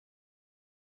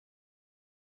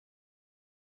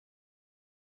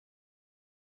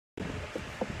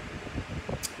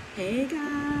Hey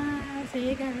guys,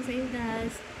 hey guys, hey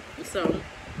guys. So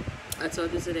I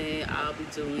told you today I'll be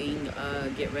doing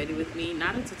get ready with me,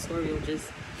 not a tutorial,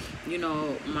 just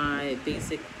my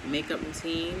basic makeup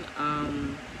routine.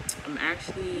 I'm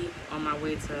actually on my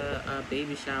way to a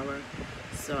baby shower,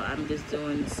 so I'm just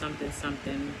doing something.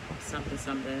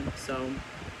 So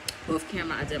off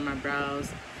camera I did my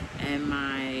brows and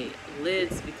my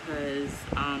lids because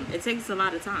it takes a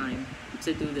lot of time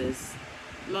to do this.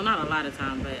 Well, not a lot of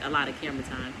time, but a lot of camera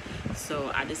time.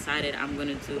 So I decided I'm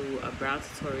gonna do a brow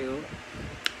tutorial.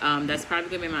 That's probably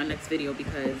gonna be my next video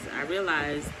because I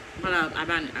realized, well,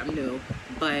 I'm new,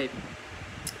 but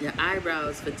the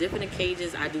eyebrows for different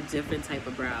occasions I do different type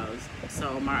of brows.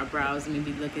 So my brows may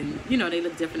be looking, they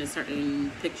look different in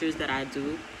certain pictures that I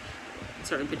do,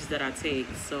 certain pictures that I take.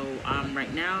 So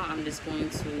right now I'm just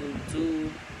going to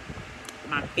do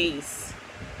my face.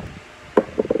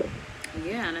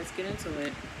 Yeah, let's get into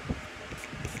it.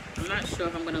 I'm not sure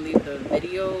if I'm gonna leave the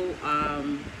video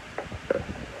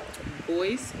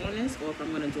voice on this or if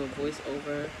I'm gonna do a voice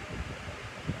over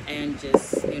and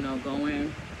just go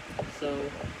in. So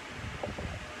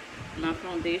my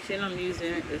foundation I'm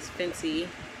using is Fenty.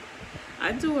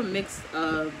 I do a mix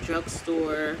of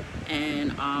drugstore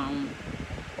and I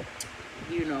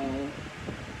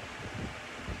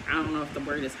don't know if the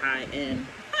word is high end.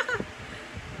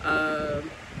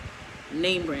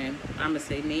 Name brand. I'm gonna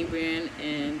say name brand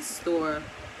and store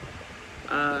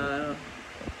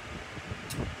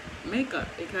makeup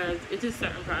because it's just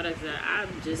certain products that I'm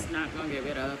just not gonna get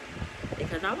rid of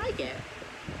because I like it,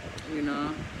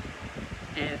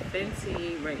 And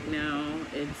Fenty right now,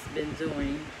 it's been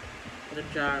doing the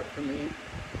job for me.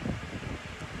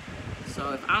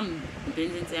 So if I'm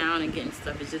bending down and getting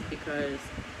stuff, it's just because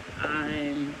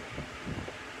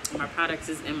my products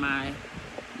is in my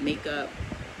makeup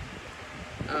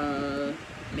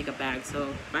bag. So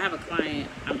if I have a client,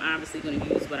 I'm obviously going to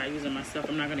use what I use on myself.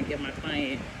 I'm not going to give my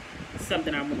client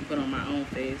something I wouldn't put on my own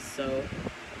face. So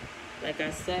like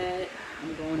I said,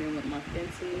 I'm going in with my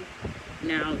Fenty.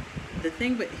 Now the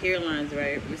thing with hairlines,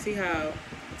 right, you see how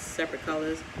it's separate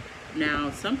colors.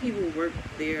 Now some people work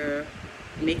their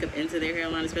makeup into their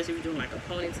hairline, especially if you're doing like a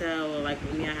ponytail, or like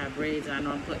with me I have braids and I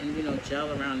know I'm putting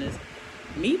gel around this.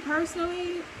 Me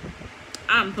personally,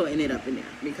 I'm putting it up in there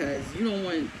because you don't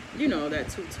want, that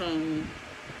two-tone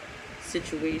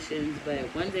situations.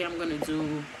 But one day I'm gonna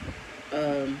do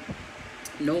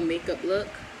no makeup look.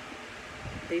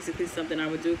 Basically something I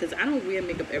would do because I don't wear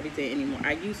makeup every day anymore.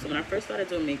 I used to. When I first started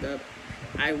doing makeup,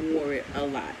 I wore it a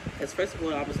lot because first of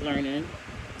all I was learning.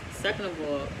 Second of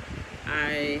all,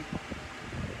 I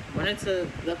wanted to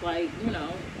look like,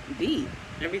 beat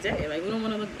every day. Like, we don't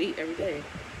want to look beat every day.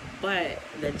 But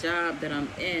the job that I'm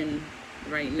in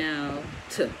right now,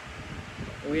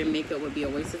 wearing makeup would be a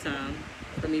waste of time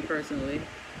for me personally.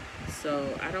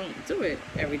 So I don't do it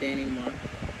every day anymore.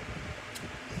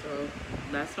 So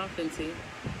that's my Fenty.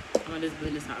 I'm gonna just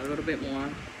blend this out a little bit more.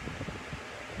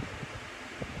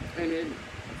 And then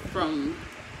from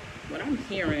what I'm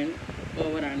hearing or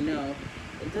what I know,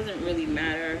 it doesn't really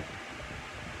matter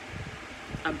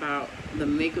about the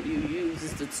makeup you use,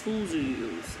 it's the tools you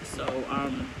use. So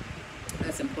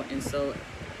that's important. So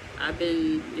I've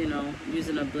been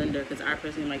using a blender because I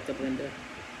personally like the blender.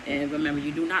 And remember,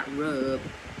 you do not rub,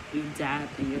 you dab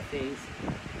in your face.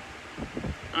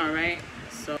 All right,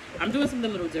 so I'm doing something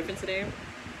a little different today.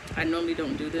 I normally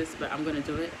don't do this, but I'm gonna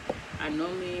do it. I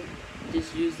normally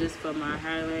just use this for my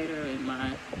highlighter and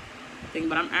my thing,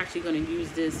 but I'm actually gonna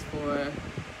use this for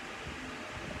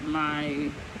my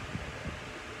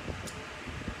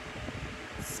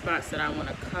spots that I want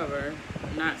to cover.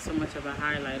 Not so much of a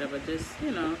highlighter, but just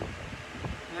I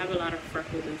have a lot of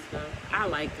freckles and stuff. I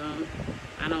like them.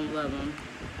 I don't love them,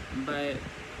 but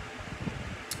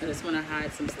I just want to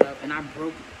hide some stuff. And I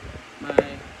broke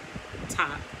my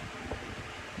top,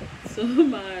 so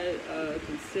my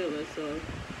concealer, so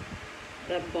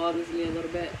that bothers me a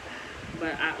little bit.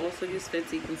 But I also use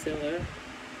Fenty concealer.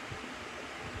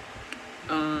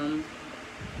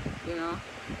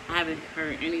 I haven't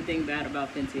heard anything bad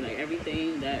about Fenty. Like,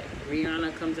 everything that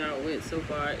Rihanna comes out with so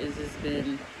far has just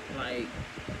been like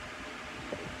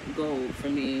gold for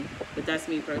me. But that's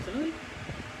me personally.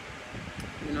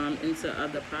 I'm into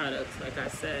other products, like I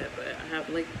said, but I have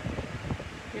like,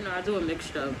 I do a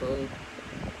mixture of both.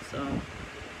 So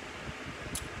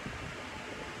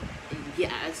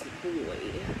yes,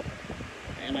 boy.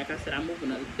 And like I said, I'm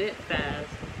moving a bit fast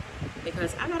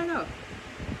because I gotta go.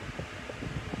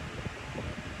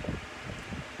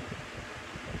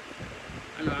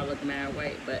 I know I look mad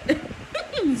white, but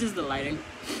it's just the lighting.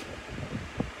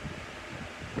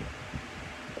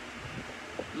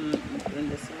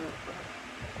 Blend this out.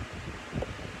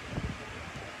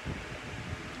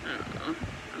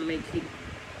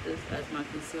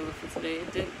 concealer for today.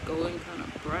 It did go in kind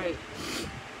of bright.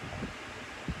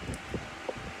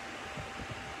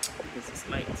 This is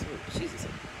light too. Jesus.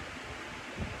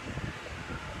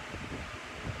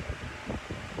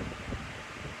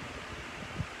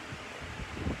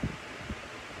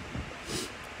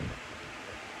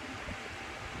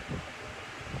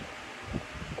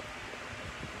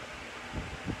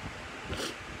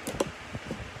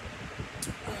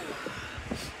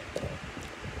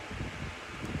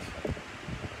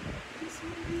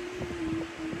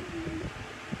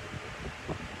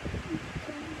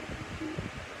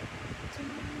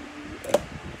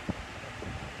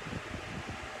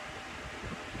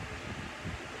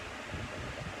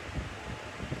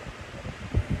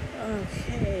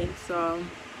 Okay, so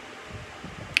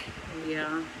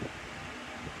yeah.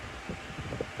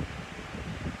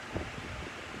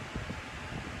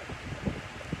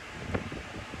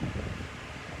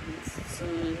 So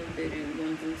baby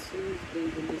ones and twos,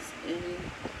 blending this in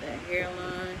that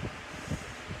hairline,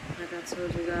 like I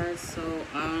told you guys. So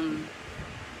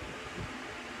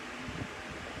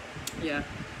yeah.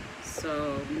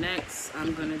 So next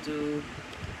I'm gonna do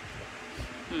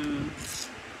I'm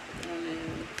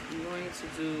going to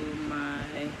do my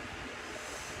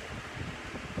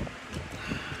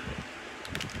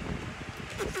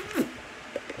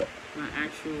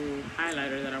actual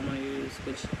highlighter that I want to use,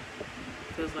 which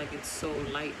feels like it's so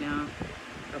light now.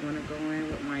 I'm gonna go in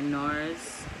with my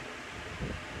NARS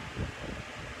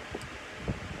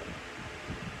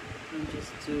and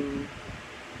just do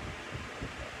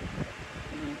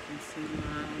my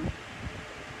concealer line.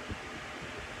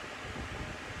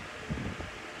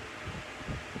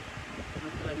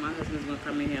 My husband's gonna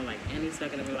come in here like any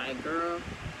second and be like, girl,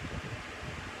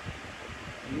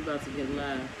 you about to get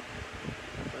live.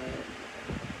 But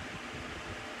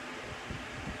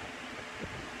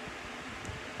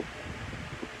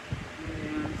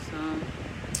yeah,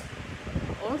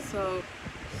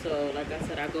 so like I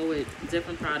said, I go with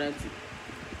different products,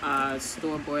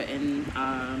 store-bought and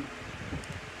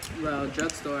well,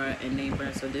 drugstore and name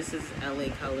brand. So this is LA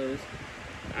Colors.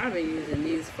 I've been using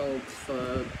these folks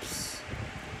for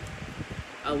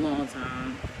a long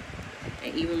time,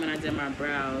 and even when I did my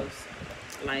brows,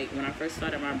 like when I first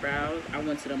started my brows, I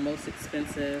went to the most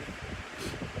expensive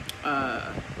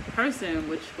person,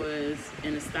 which was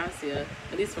Anastasia,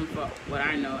 at least from what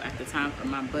I know at the time for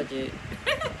my budget.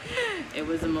 It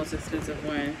was the most expensive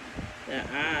one that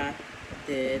I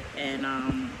did, and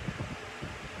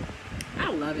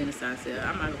I love Anastasia.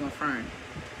 I'm not even gonna front.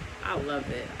 I love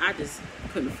it. I just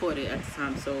couldn't afford it at the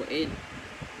time, so it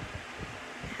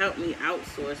helped me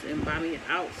outsource, and by me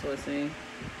outsourcing,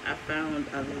 I found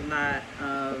a lot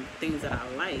of things that I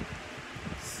like.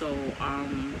 So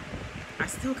I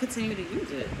still continue to use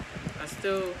it. I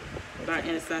still buy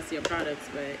Anastasia products,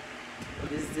 but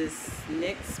is this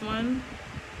next one,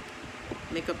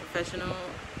 Makeup Professional,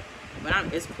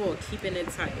 it's called Keeping It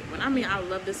Tight. When I mean I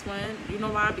love this one, you know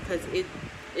why? Because it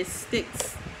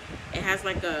sticks. It has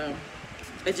like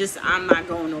it's just, I'm not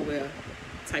going nowhere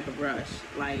type of brush.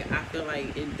 Like, I feel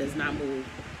like it does not move.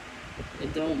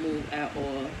 It don't move at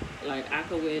all. Like, I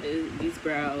could wear these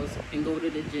brows and go to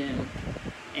the gym,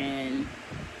 and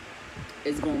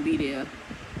it's gonna be there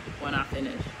when I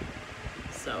finish.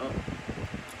 So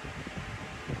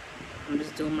I'm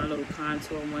just doing my little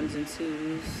contour ones and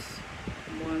twos,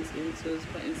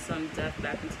 putting some depth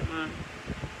back into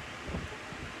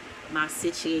my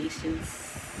situations.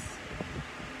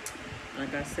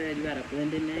 Like I said, you gotta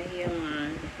blend in that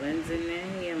hairline, blends in that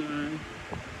hairline.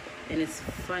 And it's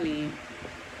funny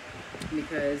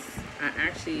because I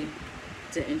actually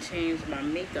didn't change my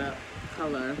makeup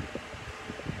color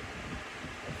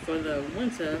for the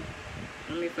winter,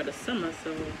 for the summer,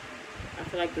 so I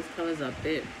feel like this color's a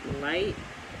bit light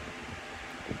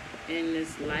in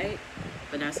this light,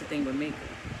 but that's the thing with makeup.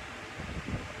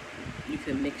 You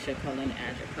can mix your color and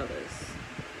add your colors.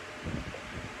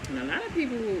 And a lot of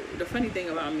people, the funny thing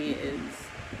about me is,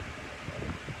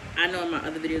 I know in my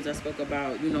other videos I spoke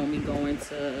about, you know, me going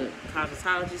to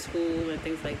cosmetology school and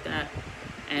things like that.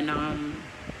 And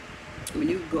when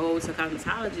you go to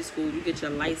cosmetology school, you get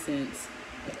your license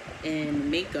in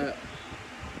makeup,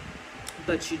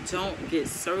 but you don't get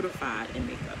certified in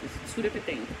makeup. It's two different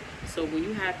things. So when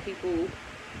you have people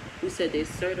who said they're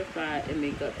certified in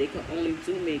makeup, they can only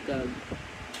do makeup.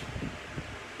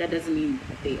 That doesn't mean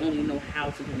they only know how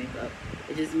to do makeup.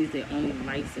 It just means they're only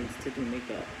licensed to do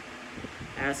makeup.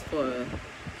 As for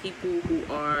people who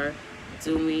are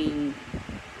doing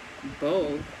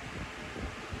both,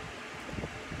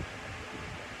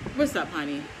 what's up,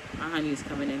 honey? My honey's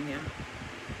coming in here.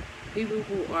 people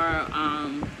who are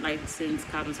licensed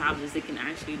cosmetologists, they can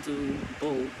actually do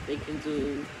both. They can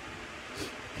do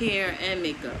hair and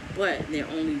makeup, but they're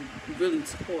only really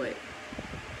taught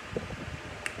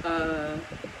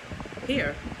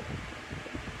hair.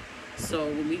 So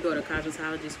when we go to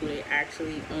cosmetology school, they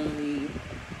actually only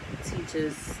teach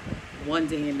us 1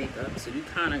 day in makeup, so you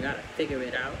kind of gotta figure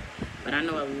it out. But I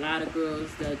know a lot of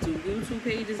girls that do YouTube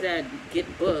pages that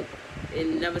get booked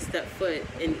and never step foot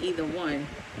in either one.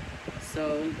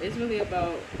 So it's really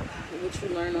about what you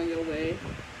learn on your way,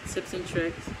 tips and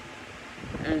tricks,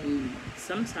 and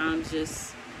sometimes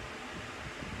just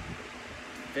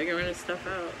figuring this stuff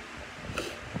out.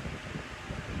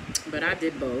 But I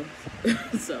did both,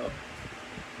 so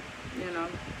you know.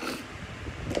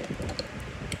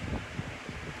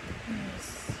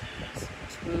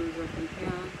 Spoons up in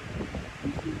here.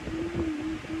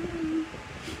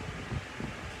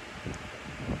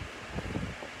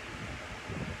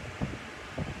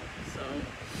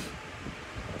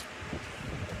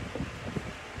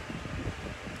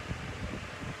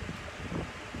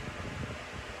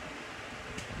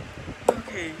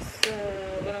 Okay, so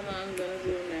what am I gonna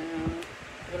do now?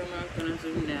 What am I gonna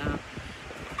do now?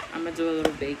 I'm gonna do a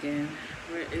little baking.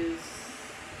 Where is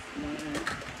my...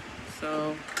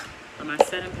 So for my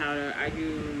setting powder,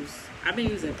 I've been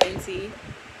using Fenty.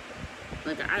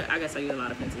 Like I guess I use a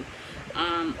lot of Fenty.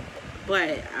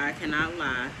 But I cannot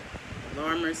lie.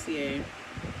 Laura Mercier.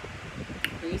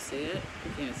 Can you see it?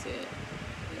 You can't see it.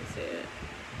 You can't see it.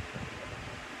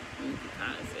 You can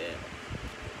kind of see it.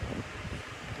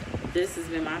 This has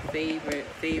been my favorite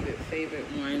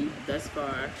one thus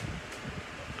far.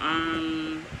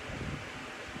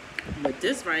 But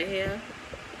this right here,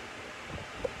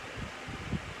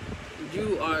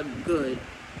 you are good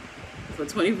for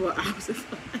 24 hours of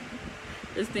time.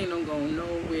 This thing don't go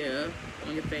nowhere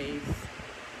on your face.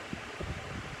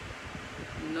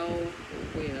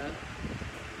 Nowhere.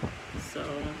 So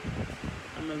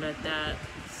I'm gonna let that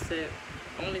sit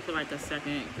only for like a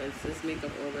second, because this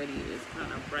makeup already is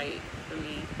kind of bright for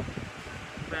me.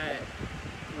 But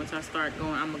once I start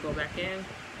going, I'm gonna go back in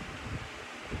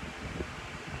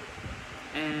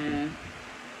and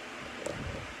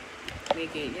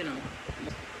make it, you know,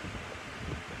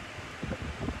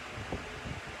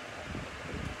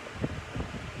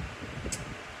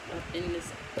 up in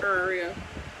this area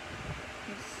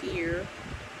here.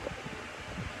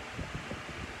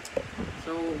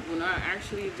 So when I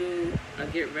actually do a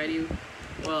get ready,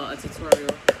 well, a tutorial,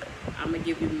 I'm gonna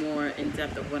give you more in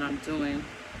depth of what I'm doing.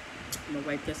 I'm gonna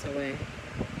wipe this away.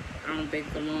 I don't bake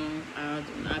for long. I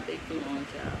do not bake for long,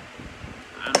 child.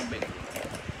 I don't bake for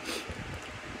long.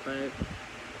 But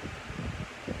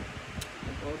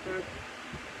I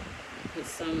put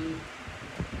some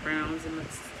browns in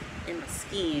my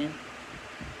skin.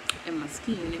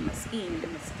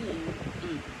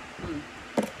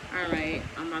 Alright,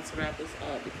 I'm about to wrap this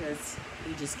up because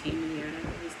he just came in here and I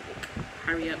was like,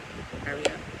 hurry up.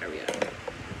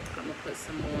 I'm gonna put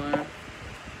some more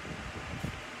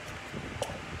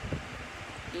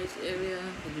in this area.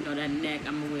 But you know, that neck,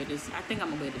 I'm gonna wear this. I think I'm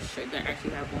gonna wear this shirt that I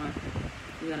actually have on.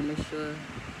 You gotta make sure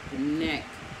the neck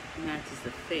matches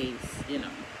the face, you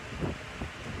know.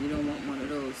 You don't want one of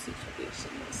those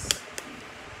situations.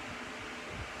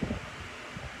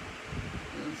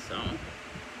 And so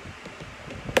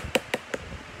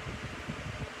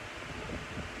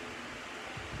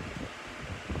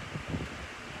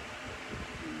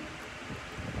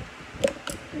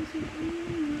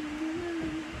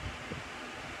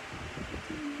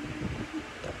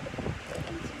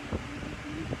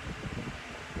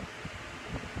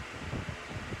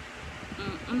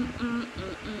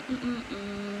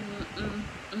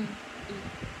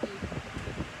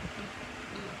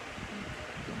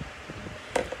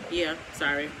yeah,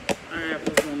 sorry. I have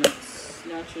those moments.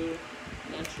 Natural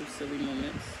silly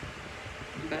moments.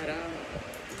 But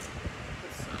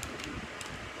put some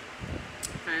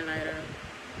highlighter,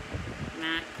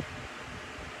 MAC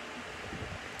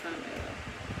highlighter.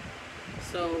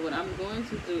 So what I'm going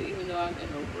to do, even though I'm in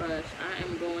a rush, I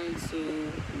am going to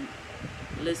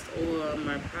list all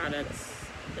my products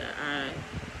that I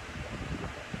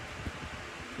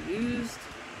used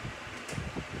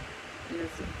in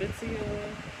this video.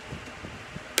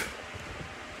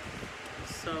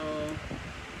 So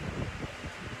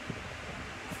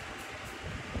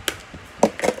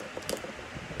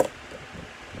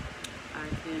I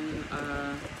can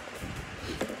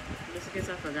just in case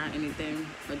I forgot anything,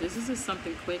 but this is just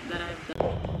something quick that I've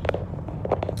done.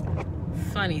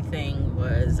 Funny thing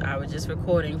was, I was just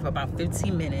recording for about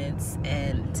 15 minutes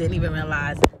and didn't even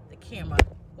realize the camera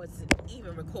was wasn't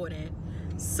even recording.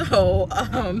 So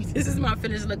this is my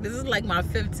finished look. This is like my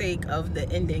 5th take of the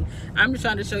ending. I'm just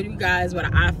trying to show you guys what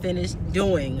I finished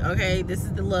doing. Okay, this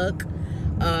is the look.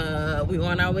 We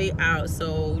on our way out,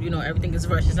 so you know everything is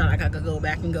rushed. It's not like I could go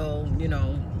back and go, you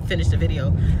know, finish the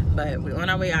video, but we're on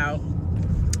our way out.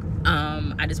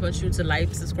 I just want you to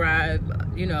like,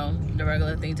 subscribe, you know, the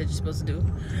regular things that you're supposed to do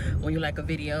when you like a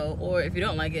video, or if you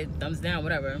don't like it, thumbs down,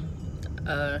 whatever.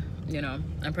 You know,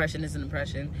 impression is an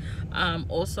impression.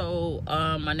 Also,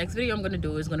 my next video I'm gonna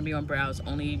do is gonna be on brows,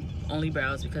 only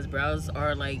brows, because brows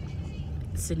are like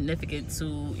significant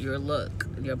to your look,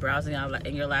 your brows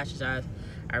and your lashes, I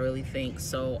really think.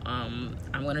 So I'm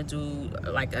gonna do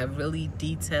like a really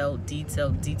detailed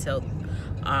tutorial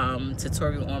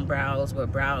on brows,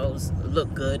 what brows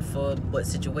look good for what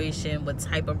situation, what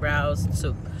type of brows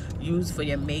to use for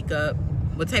your makeup,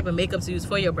 what type of makeup to use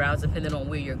for your brows depending on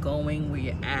where you're going, where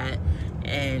you're at,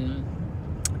 and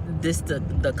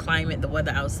the climate, the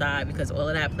weather outside, because all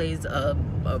of that plays a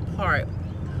part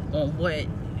on what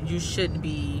you should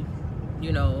be,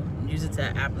 you know, using to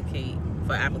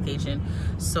application.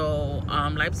 So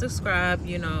like, subscribe,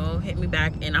 you know, hit me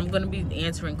back, and I'm gonna be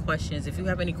answering questions. If you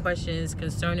have any questions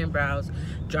concerning brows,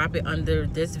 drop it under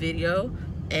this video,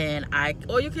 and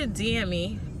or you can DM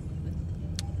me,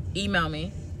 email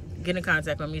me, get in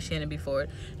contact with me, shannonbford,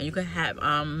 and you can have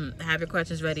your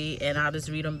questions ready, and I'll just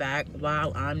read them back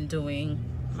while I'm doing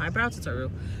my brow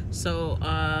tutorial. So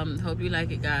hope you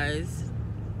like it, guys.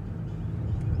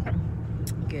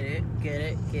 Get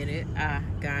it. I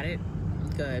got it.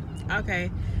 Good. Okay,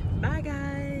 bye,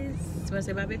 guys. You want to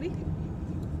say bye, baby?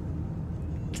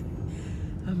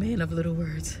 A man of little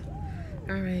words.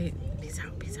 All right, peace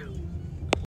out.